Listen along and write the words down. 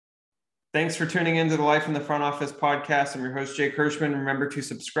Thanks for tuning into the Life in the Front Office podcast. I'm your host, Jake Hirschman. Remember to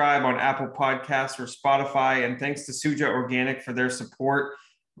subscribe on Apple Podcasts or Spotify. And thanks to Suja Organic for their support.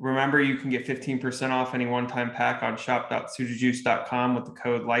 Remember, you can get 15% off any one-time pack on shop.sujajuice.com with the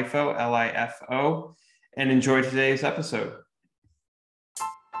code LIFO, LIFO, and enjoy today's episode.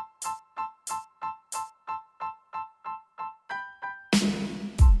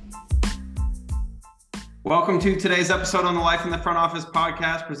 Welcome to today's episode on the Life in the Front Office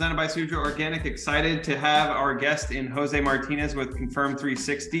podcast presented by Suja Organic. Excited to have our guest in Jose Martinez with Confirm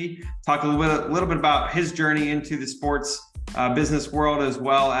 360. Talk a little bit about his journey into the sports business world, as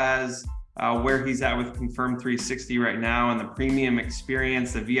well as where he's at with Confirm 360 right now and the premium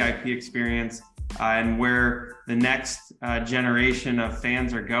experience, the VIP experience, and where the next generation of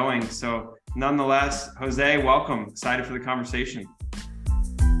fans are going. So nonetheless, Jose, welcome. Excited for the conversation.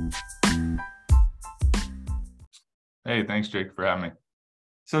 Hey, thanks, Jake, for having me.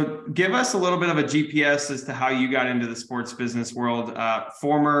 So give us a little bit of a GPS as to how you got into the sports business world.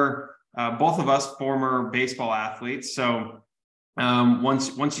 Both of us former baseball athletes. So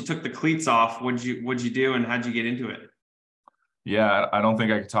once you took the cleats off, what'd you do and how'd you get into it? Yeah, I don't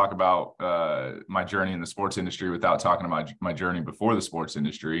think I could talk about my journey in the sports industry without talking about my journey before the sports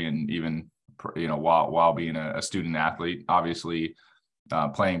industry, and even while being a student athlete. Obviously,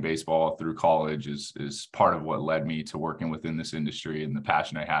 playing baseball through college is part of what led me to working within this industry and the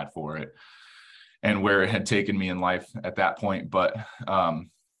passion I had for it and where it had taken me in life at that point. But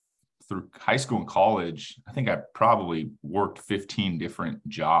through high school and college, I think I probably worked 15 different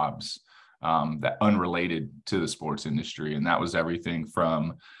jobs that unrelated to the sports industry. And that was everything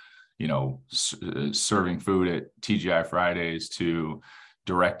from, serving food at TGI Fridays to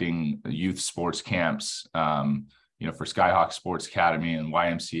directing youth sports camps, for Skyhawk Sports Academy and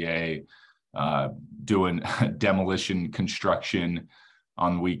YMCA, doing demolition construction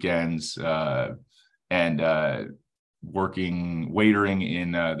on weekends, and waitering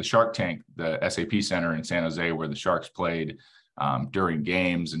in the Shark Tank, the SAP Center in San Jose, where the Sharks played during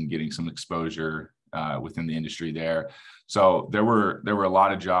games, and getting some exposure within the industry there. So there were a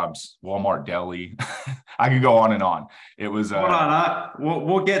lot of jobs. Walmart Deli. I could go on and on. It was. Hold on,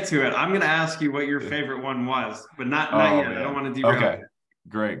 we'll get to it. I'm going to ask you what your favorite one was, but not yet. Man. I don't want to derail. Okay,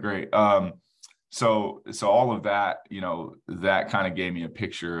 great. So all of that, that kind of gave me a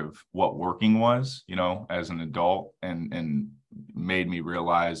picture of what working was, as an adult, and made me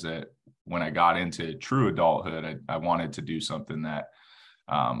realize that when I got into true adulthood, I wanted to do something that,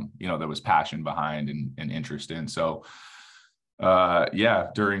 there was passion behind and interest in. So,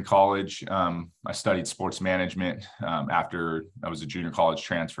 during college, I studied sports management. After I was a junior college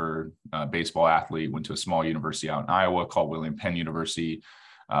transfer, baseball athlete, went to a small university out in Iowa called William Penn University.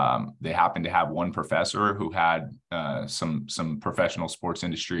 They happened to have one professor who had some professional sports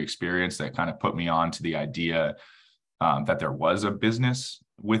industry experience that kind of put me on to the idea that there was a business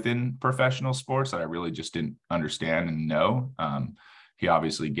within professional sports that I really just didn't understand and know. He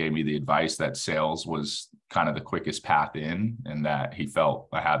obviously gave me the advice that sales was kind of the quickest path in, and that he felt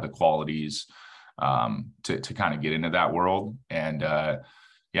I had the qualities to kind of get into that world. And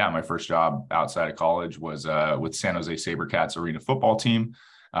my first job outside of college was with San Jose SaberCats arena football team,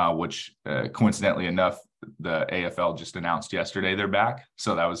 which coincidentally enough, the AFL just announced yesterday they're back.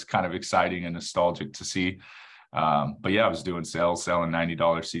 So that was kind of exciting and nostalgic to see. I was doing sales, selling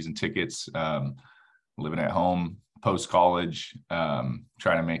 $90 season tickets, living at home post-college, trying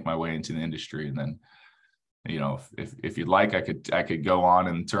to make my way into the industry. And then, if you'd like, I could go on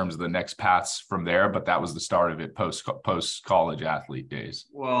in terms of the next paths from there, but that was the start of it, post-college athlete days.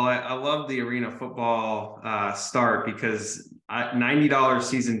 Well, I love the arena football start, because $90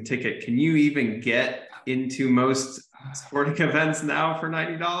 season ticket, can you even get into most sporting events now for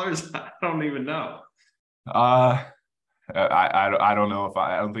 $90? I don't even know. I don't know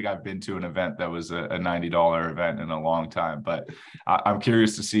I don't think I've been to an event that was a $90 event in a long time, but I'm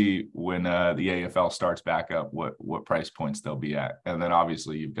curious to see when the AFL starts back up, what price points they'll be at. And then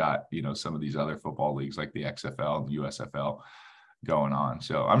obviously you've got, some of these other football leagues like the XFL and the USFL going on.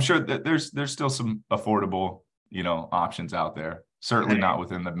 So I'm sure that there's still some affordable, options out there. Certainly not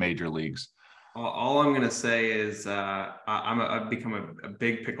within the major leagues. All I'm going to say is I've become a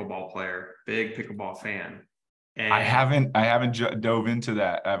big pickleball player, big pickleball fan. And I haven't dove into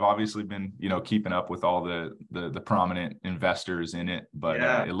that. I've obviously been, keeping up with all the prominent investors in it, but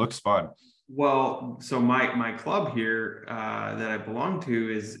it looks fun. Well, so my club here that I belong to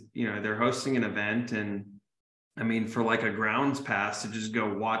is, they're hosting an event, and I mean, for like a grounds pass to just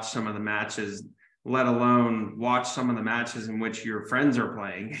go watch some of the matches, let alone watch some of the matches in which your friends are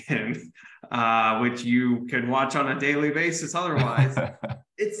playing and which you could watch on a daily basis otherwise.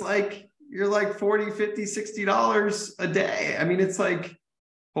 It's like you're like 40, 50, $60 a day. I mean, it's like,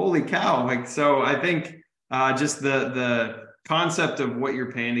 holy cow. Like, so I think just the concept of what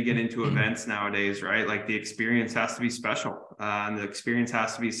you're paying to get into events nowadays, right? Like the experience has to be special. And the experience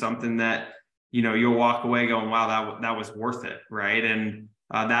has to be something that, you'll walk away going, wow, that was worth it. Right. And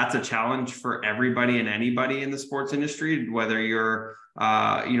that's a challenge for everybody and anybody in the sports industry, whether you're,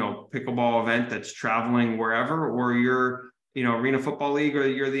 pickleball event that's traveling wherever, or you're, Arena Football League, or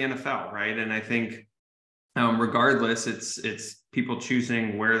you're the NFL. Right. And I think regardless, it's people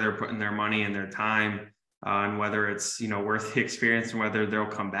choosing where they're putting their money and their time, and whether it's, worth the experience and whether they'll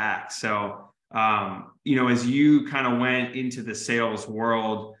come back. So, as you kind of went into the sales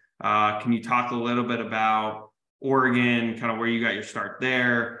world, can you talk a little bit about Oregon, kind of where you got your start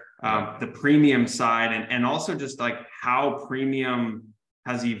there, the premium side, and also just like how premium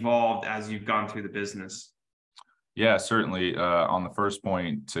has evolved as you've gone through the business? Yeah, certainly. On the first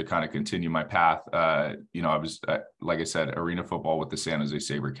point, to kind of continue my path, I was, like I said, arena football with the San Jose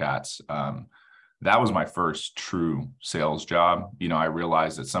SaberCats. That was my first true sales job. I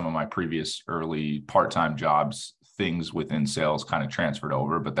realized that some of my previous early part-time jobs, things within sales kind of transferred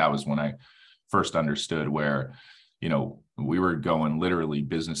over, but that was when I first understood where, we were going literally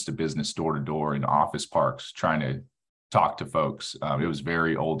business to business, door to door in office parks, trying to talk to folks. It was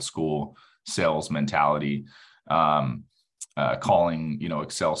very old school sales mentality. Calling,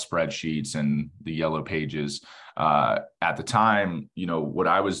 Excel spreadsheets and the yellow pages. At the time, what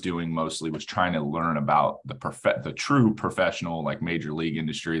I was doing mostly was trying to learn about the true professional, like major league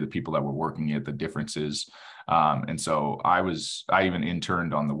industry, the people that were working it, the differences. And so I even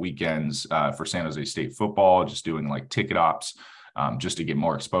interned on the weekends for San Jose State football, just doing like ticket ops, just to get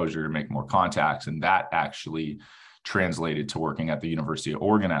more exposure, to make more contacts. And that actually translated to working at the University of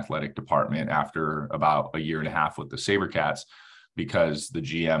Oregon athletic department after about a year and a half with the SaberCats, because the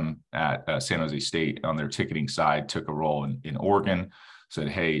GM at San Jose State on their ticketing side took a role in Oregon, said,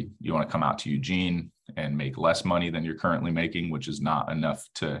 hey, you want to come out to Eugene and make less money than you're currently making, which is not enough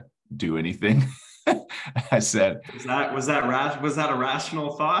to do anything. I said, was that a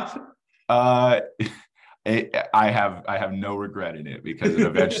rational thought? I have no regret in it, because it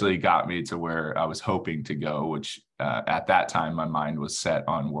eventually got me to where I was hoping to go, which at that time, my mind was set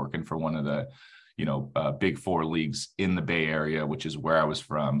on working for one of the, big four leagues in the Bay Area, which is where I was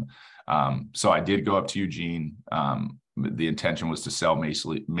from. So I did go up to Eugene. The intention was to sell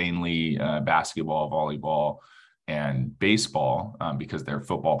mainly basketball, volleyball, and baseball, because their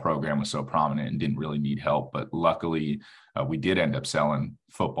football program was so prominent and didn't really need help. But luckily, we did end up selling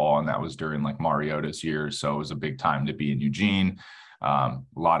football, and that was during like Mariota's years. So it was a big time to be in Eugene. A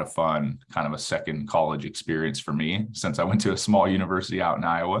lot of fun, kind of a second college experience for me, since I went to a small university out in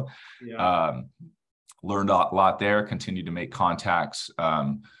Iowa. Yeah. Learned a lot there, continued to make contacts.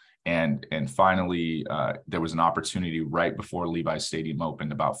 And finally, there was an opportunity right before Levi's Stadium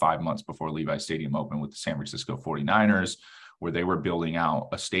opened, about 5 months before Levi's Stadium opened, with the San Francisco 49ers, where they were building out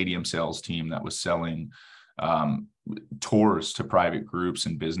a stadium sales team that was selling tours to private groups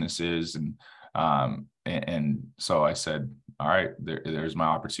and businesses. And so I said, all right, there's my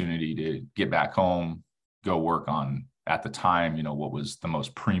opportunity to get back home, go work on, at the time, what was the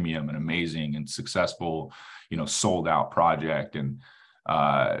most premium and amazing and successful, sold out project. And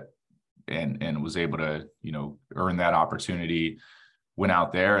was able to, earn that opportunity, went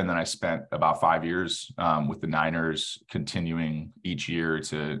out there. And then I spent about 5 years with the Niners, continuing each year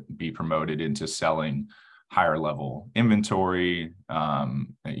to be promoted into selling higher level inventory,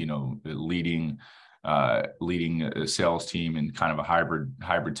 leading a sales team in kind of a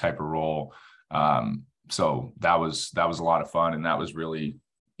hybrid type of role. So that was a lot of fun. And that was really,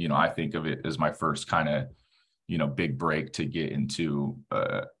 I think of it as my first kind of, big break to get into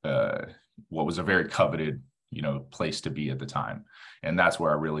what was a very coveted, place to be at the time. And that's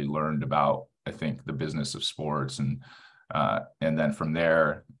where I really learned about, I think, the business of sports. And then from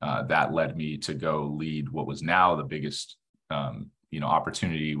there, that led me to go lead what was now the biggest,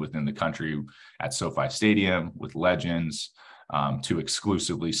 opportunity within the country at SoFi Stadium with Legends, to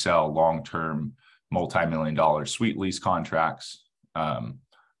exclusively sell long-term multi-million-dollar suite lease contracts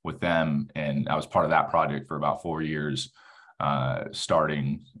with them. And I was part of that project for about 4 years,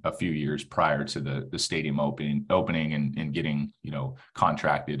 starting a few years prior to the stadium opening and getting,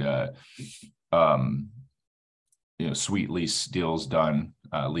 contracted, suite lease deals done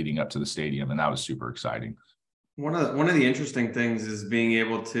leading up to the stadium. And that was super exciting. One of the interesting things is being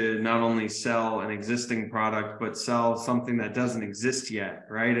able to not only sell an existing product, but sell something that doesn't exist yet,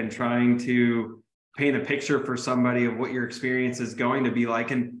 right? And trying to paint a picture for somebody of what your experience is going to be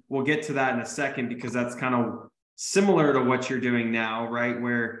like. And we'll get to that in a second, because that's kind of similar to what you're doing now, right?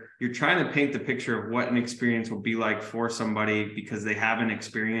 Where you're trying to paint the picture of what an experience will be like for somebody because they haven't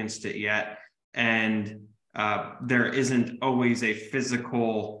experienced it yet. And there isn't always a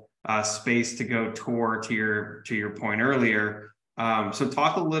physical space to go tour, to your point earlier. So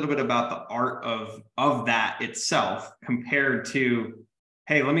talk a little bit about the art of that itself compared to,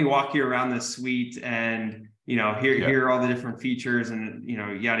 hey, let me walk you around this suite and, here are all the different features and,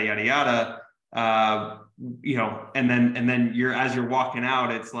 yada, yada, yada. And then as you're walking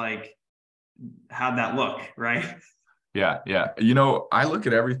out, it's like, how'd that look? Right. Yeah. I look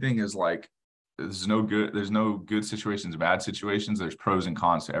at everything as like, there's no good situations, bad situations. There's pros and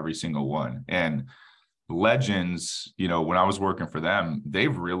cons to every single one. And Legends, when I was working for them,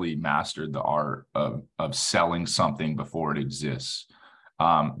 they've really mastered the art of selling something before it exists.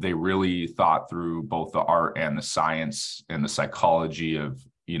 They really thought through both the art and the science and the psychology of,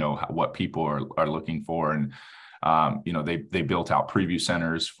 what people are looking for. And, they built out preview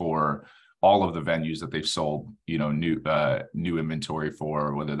centers for all of the venues that they've sold, new inventory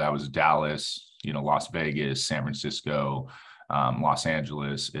for, whether that was Dallas, Las Vegas, San Francisco, Los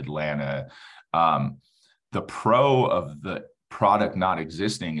Angeles, Atlanta. The pro of the product not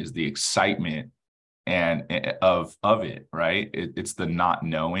existing is the excitement and of it, right? It's the not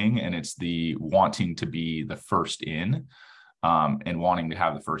knowing, and it's the wanting to be the first in, and wanting to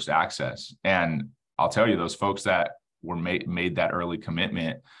have the first access. And I'll tell you, those folks that were made that early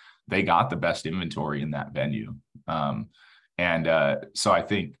commitment, they got the best inventory in that venue. So I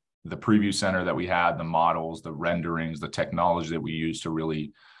think the preview center that we had, the models, the renderings, the technology that we used to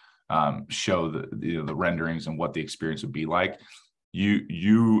really show the renderings and what the experience would be like.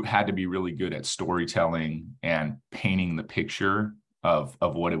 You had to be really good at storytelling and painting the picture of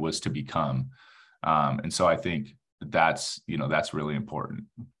what it was to become. And so I think that's really important.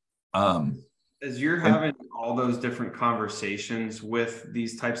 As you're having all those different conversations with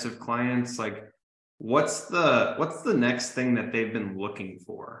these types of clients, like what's the next thing that they've been looking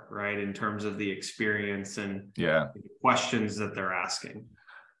for, right? In terms of the experience and the questions that they're asking.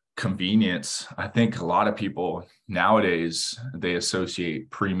 Convenience. I think a lot of people nowadays, they associate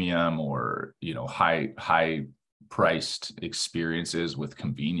premium or, high priced experiences with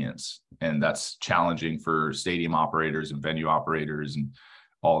convenience. And that's challenging for stadium operators and venue operators and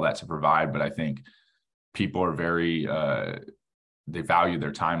all that to provide. But I think people are they value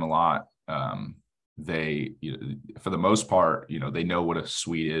their time a lot. They, for the most part, they know what a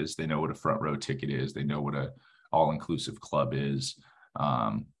suite is. They know what a front row ticket is. They know what a all-inclusive club is.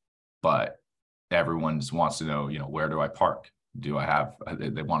 But everyone just wants to know, where do I park? Do I have,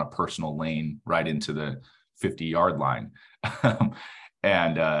 they want a personal lane right into the 50-yard line.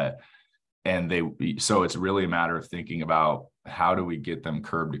 So it's really a matter of thinking about how do we get them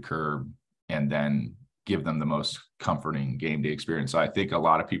curb to curb and then give them the most comforting game day experience. So I think a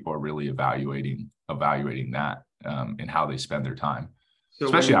lot of people are really evaluating that in how they spend their time. So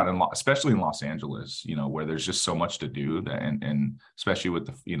especially in Los Angeles, where there's just so much to do, and especially with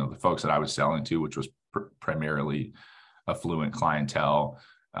the folks that I was selling to, which was primarily affluent clientele,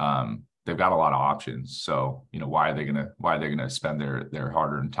 they've got a lot of options. So, why are they gonna spend their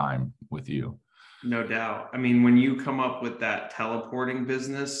hard-earned time with you? No doubt. I mean, when you come up with that teleporting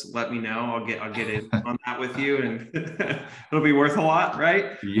business, let me know. I'll get in on that with you, and it'll be worth a lot,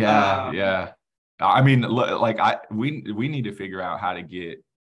 right? Yeah. I mean, we need to figure out how to get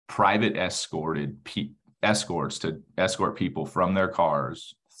private escorts to escort people from their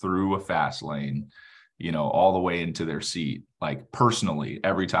cars through a fast lane, all the way into their seat, like personally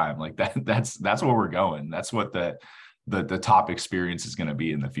every time. Like that's where we're going. That's what the top experience is going to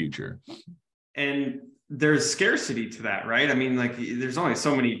be in the future. And there's scarcity to that, right? I mean, like there's only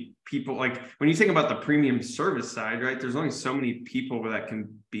so many people, like when you think about the premium service side, right? There's only so many people that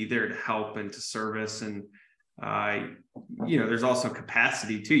can be there to help and to service. And, there's also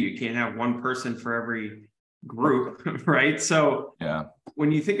capacity too. You can't have one person for every group, right? So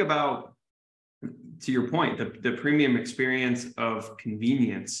when you think about, to your point, the premium experience of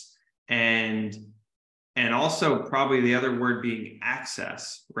convenience and also probably the other word being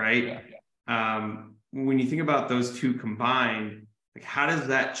access, right? When you think about those two combined, like how does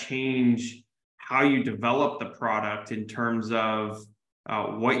that change how you develop the product in terms of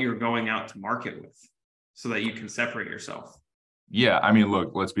what you're going out to market with so that you can separate yourself? Yeah. I mean,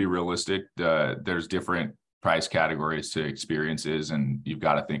 look, let's be realistic. There's different price categories to experiences, and you've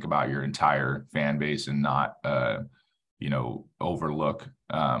got to think about your entire fan base and not, overlook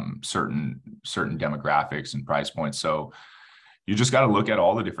certain demographics and price points. So you just got to look at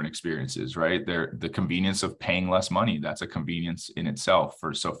all the different experiences, right? The convenience of paying less money, that's a convenience in itself.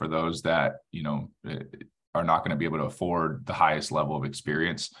 For those that, are not going to be able to afford the highest level of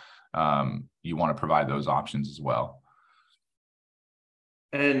experience, you want to provide those options as well.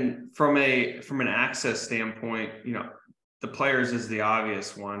 And from an access standpoint, the players is the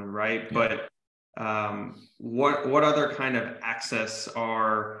obvious one, right? Yeah. But what other kind of access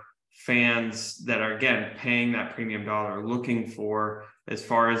are fans that are, again, paying that premium dollar looking for, as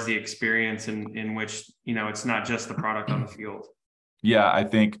far as the experience in which, it's not just the product on the field? Yeah, I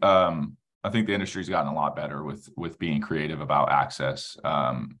think the industry's gotten a lot better with being creative about access.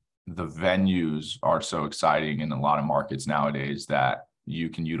 The venues are so exciting in a lot of markets nowadays that you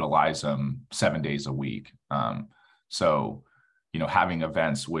can utilize them 7 days a week. So, having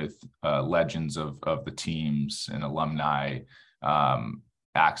events with legends of the teams and alumni,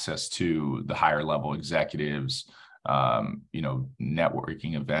 access to the higher level executives,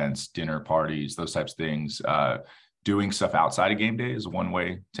 networking events, dinner parties, those types of things. Doing stuff outside of game day is one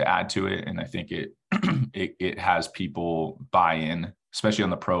way to add to it. And I think it has people buy in, especially on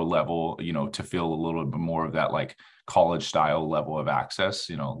the pro level, to feel a little bit more of that like college style level of access,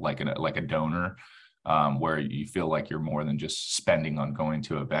 like a donor, where you feel like you're more than just spending on going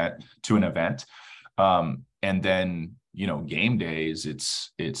to an event. And then, game days,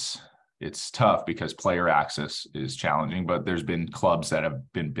 it's tough because player access is challenging, but there's been clubs that have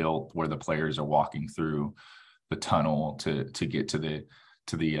been built where the players are walking through the tunnel to get to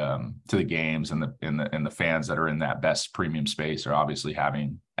the games, and the fans that are in that best premium space are obviously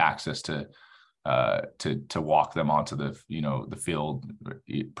having access to walk them onto the field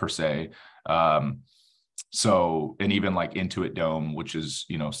per se. So, and even like Intuit Dome, which is,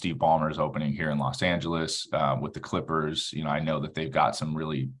 Steve Ballmer's opening here in Los Angeles with the Clippers, I know that they've got some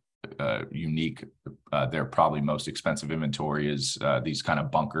really unique, their probably most expensive inventory is these kind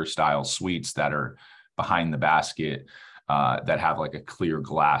of bunker style suites that are behind the basket, that have like a clear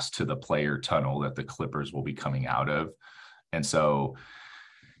glass to the player tunnel that the Clippers will be coming out of. And so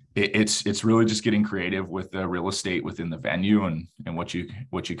it's really just getting creative with the real estate within the venue and what you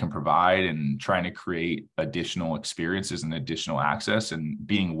can provide, and trying to create additional experiences and additional access, and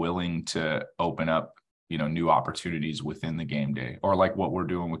being willing to open up, new opportunities within the game day, or like what we're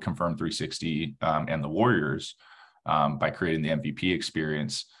doing with Confirm 360 and the Warriors, by creating the MVP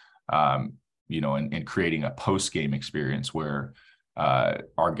experience, and creating a post-game experience where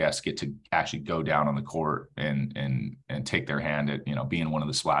our guests get to actually go down on the court and take their hand at, being one of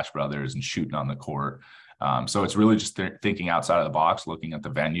the Splash Brothers and shooting on the court. So it's really just thinking outside of the box, looking at the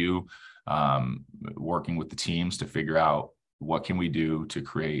venue, working with the teams to figure out what can we do to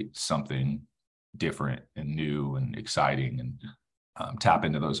create something different and new and exciting, and tap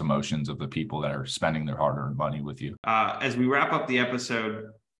into those emotions of the people that are spending their hard-earned money with you. As we wrap up the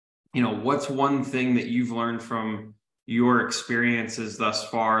episode, what's one thing that you've learned from your experiences thus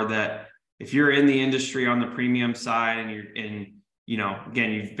far, that if you're in the industry on the premium side and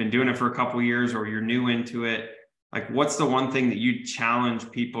again, you've been doing it for a couple of years, or you're new into it, like what's the one thing that you challenge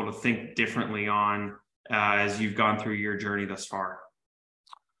people to think differently on as you've gone through your journey thus far?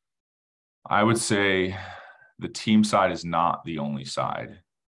 I would say the team side is not the only side,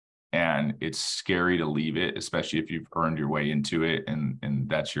 and it's scary to leave it, especially if you've earned your way into it and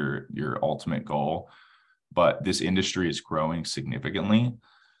that's your ultimate goal. But this industry is growing significantly.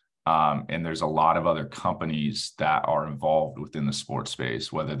 And there's a lot of other companies that are involved within the sports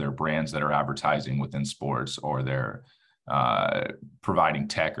space, whether they're brands that are advertising within sports, or they're providing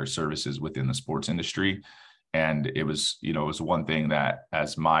tech or services within the sports industry. And it was one thing that,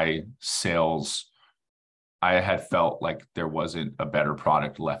 as my sales, I had felt like there wasn't a better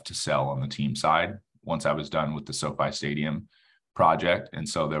product left to sell on the team side once I was done with the SoFi Stadium project. And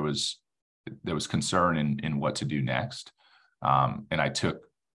so there was concern in what to do next. And I took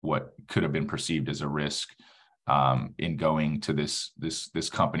what could have been perceived as a risk in going to this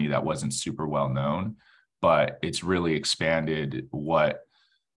company that wasn't super well known, but it's really expanded what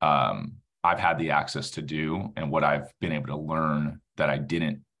I've had the access to do, and what I've been able to learn that I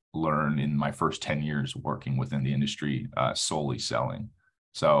didn't learn in my first 10 years working within the industry, solely selling.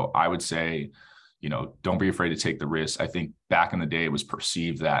 So I would say, don't be afraid to take the risk. I think back in the day, it was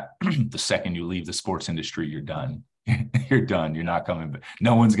perceived that the second you leave the sports industry, you're done. You're done. You're not coming back.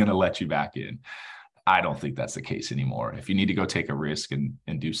 No one's going to let you back in. I don't think that's the case anymore. If you need to go take a risk and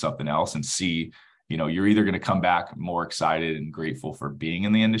do something else and see, you're either going to come back more excited and grateful for being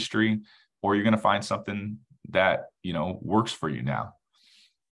in the industry, or you're going to find something that, works for you now.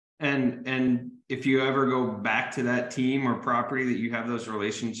 And if you ever go back to that team or property that you have those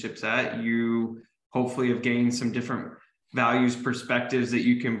relationships at, you hopefully have gained some different values, perspectives that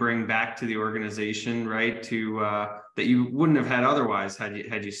you can bring back to the organization, right? To that you wouldn't have had otherwise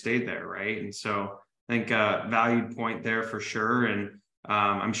had you stayed there, right? And so think a valued point there for sure. And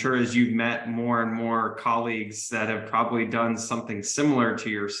I'm sure as you've met more and more colleagues that have probably done something similar to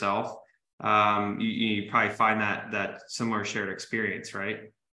yourself, you probably find that similar shared experience, right?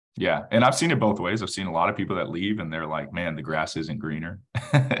 Yeah. And I've seen it both ways. I've seen a lot of people that leave and they're like, man, the grass isn't greener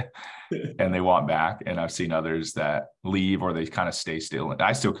and they want back. And I've seen others that leave or they kind of stay still. And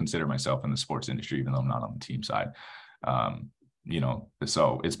I still consider myself in the sports industry, even though I'm not on the team side.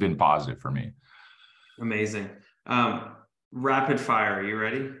 So it's been positive for me. Amazing. Rapid fire. Are you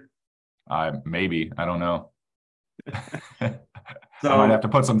ready? Maybe, I don't know. So, I might have to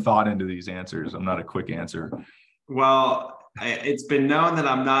put some thought into these answers. I'm not a quick answer. Well, it's been known that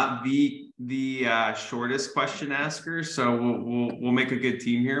I'm not the shortest question asker, so we'll make a good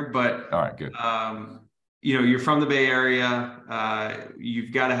team here. But all right, good. You're from the Bay Area.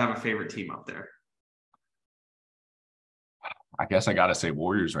 You've got to have a favorite team up there. I guess I got to say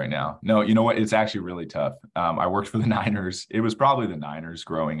Warriors right now. No, you know what? It's actually really tough. I worked for the Niners. It was probably the Niners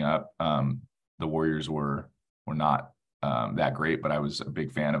growing up. The Warriors were not that great, but I was a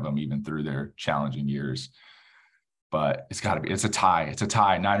big fan of them even through their challenging years. But it's got to be. It's a tie. It's a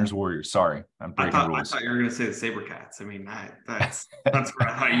tie. Niners, Warriors. Sorry, I'm breaking rules. I thought you were going to say the SaberCats. I mean, that's where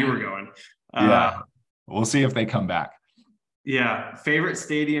I thought you were going. Yeah, we'll see if they come back. Yeah, favorite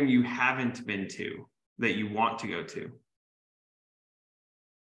stadium you haven't been to that you want to go to?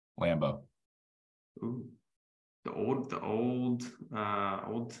 Lambeau. Ooh, the old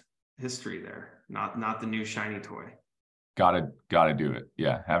history there. Not the new shiny toy. Gotta do it.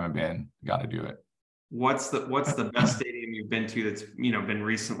 Yeah, haven't been. Gotta do it. What's the best stadium you've been to that's been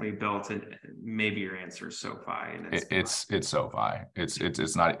recently built? And maybe your answer is SoFi. And it's SoFi.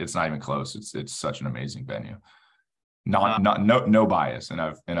 It's not even close. It's such an amazing venue. No bias, and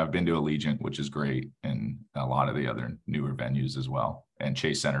I've been to Allegiant, which is great, and a lot of the other newer venues as well. And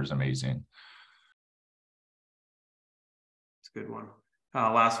Chase Center is amazing. It's a good one.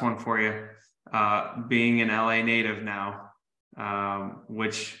 Last one for you. Being an LA native now,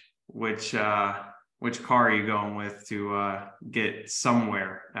 which car are you going with to get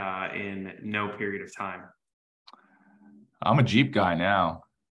somewhere in no period of time? I'm a Jeep guy now.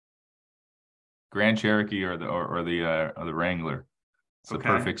 Grand Cherokee or the Wrangler. It's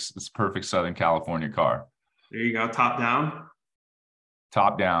the perfect Southern California car. There you go. Top down.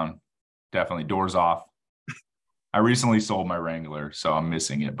 Top down, definitely. Doors off. I recently sold my Wrangler, so I'm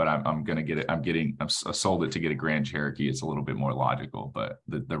missing it, but I'm gonna get it. I sold it to get a Grand Cherokee. It's a little bit more logical, but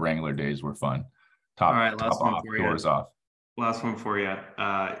the Wrangler days were fun. All right, last one off, for you. Doors off. Last one for you.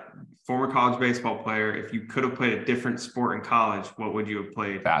 Former college baseball player. If you could have played a different sport in college, what would you have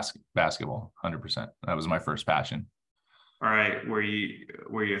played? Basketball, 100%. That was my first passion. All right. Were you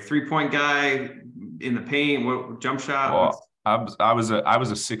a 3-point guy in the paint? What jump shot? Well, I was a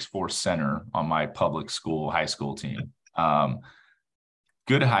 6'4" center on my public school high school team.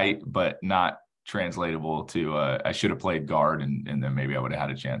 Good height, but not translatable to. I should have played guard, and then maybe I would have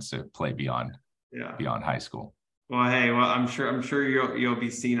had a chance to play beyond high school. Well, hey, I'm sure you'll be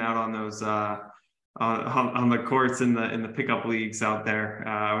seen out on those on the courts in the pickup leagues out there.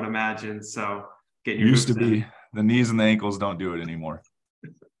 I would imagine. So used to be. The knees and the ankles don't do it anymore.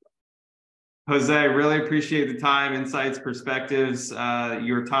 Jose, really appreciate the time, insights, perspectives,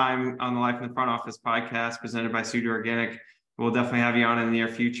 your time on the Life in the Front Office podcast presented by Suja Organic. We'll definitely have you on in the near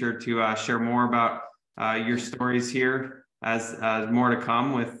future to share more about your stories here as more to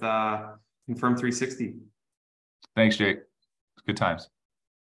come with Confirm 360. Thanks, Jake. Good times.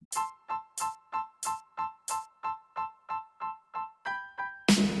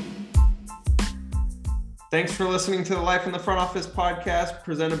 Thanks for listening to the Life in the Front Office podcast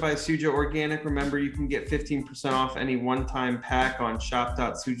presented by Suja Organic. Remember, you can get 15% off any one-time pack on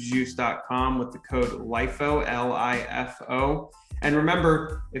shop.sujajuice.com with the code LIFO, LIFO. And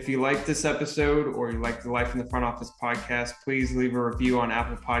remember, if you like this episode or you like the Life in the Front Office podcast, please leave a review on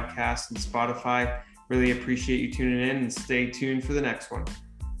Apple Podcasts and Spotify. Really appreciate you tuning in, and stay tuned for the next one.